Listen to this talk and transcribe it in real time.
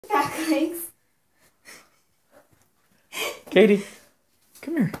Back legs. Katie,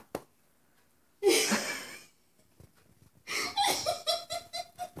 come here.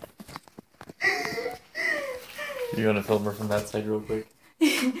 You want to film her from that side real quick?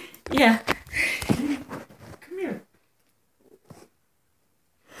 Yeah. Come here. Come here.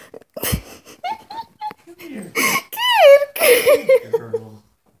 Good girl.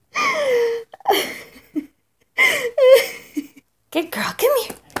 Good girl, come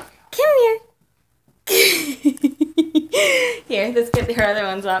here. Come here. Here, let's get her other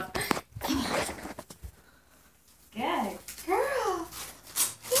ones up. Good girl.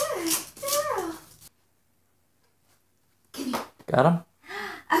 Good girl. Come here. Got him?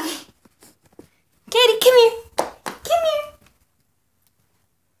 Okay. Katie, come here. Come here.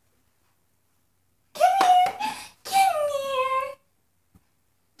 Come here. Come here.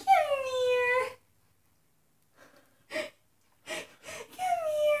 Come here. Come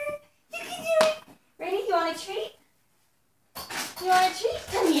here. You can do it. Ready? You want a treat? You want a treat?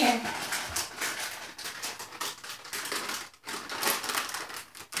 Come here.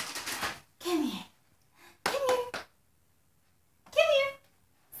 Come here. Come here. Come here.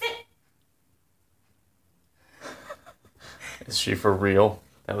 Sit. Is she for real?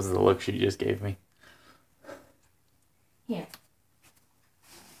 That was the look she just gave me. Here.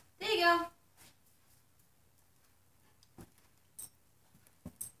 There you go.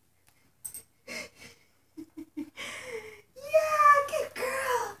 Yeah, good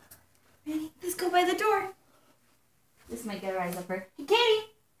girl. Ready? Let's go by the door. This might get her eyes up her. Hey, Katie,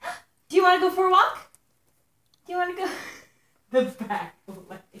 do you want to go for a walk? Do you want to go? The back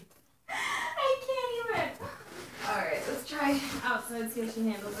leg. I can't even. All right, let's try outside, see if she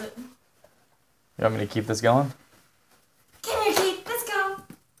handles it. You want me to keep this going?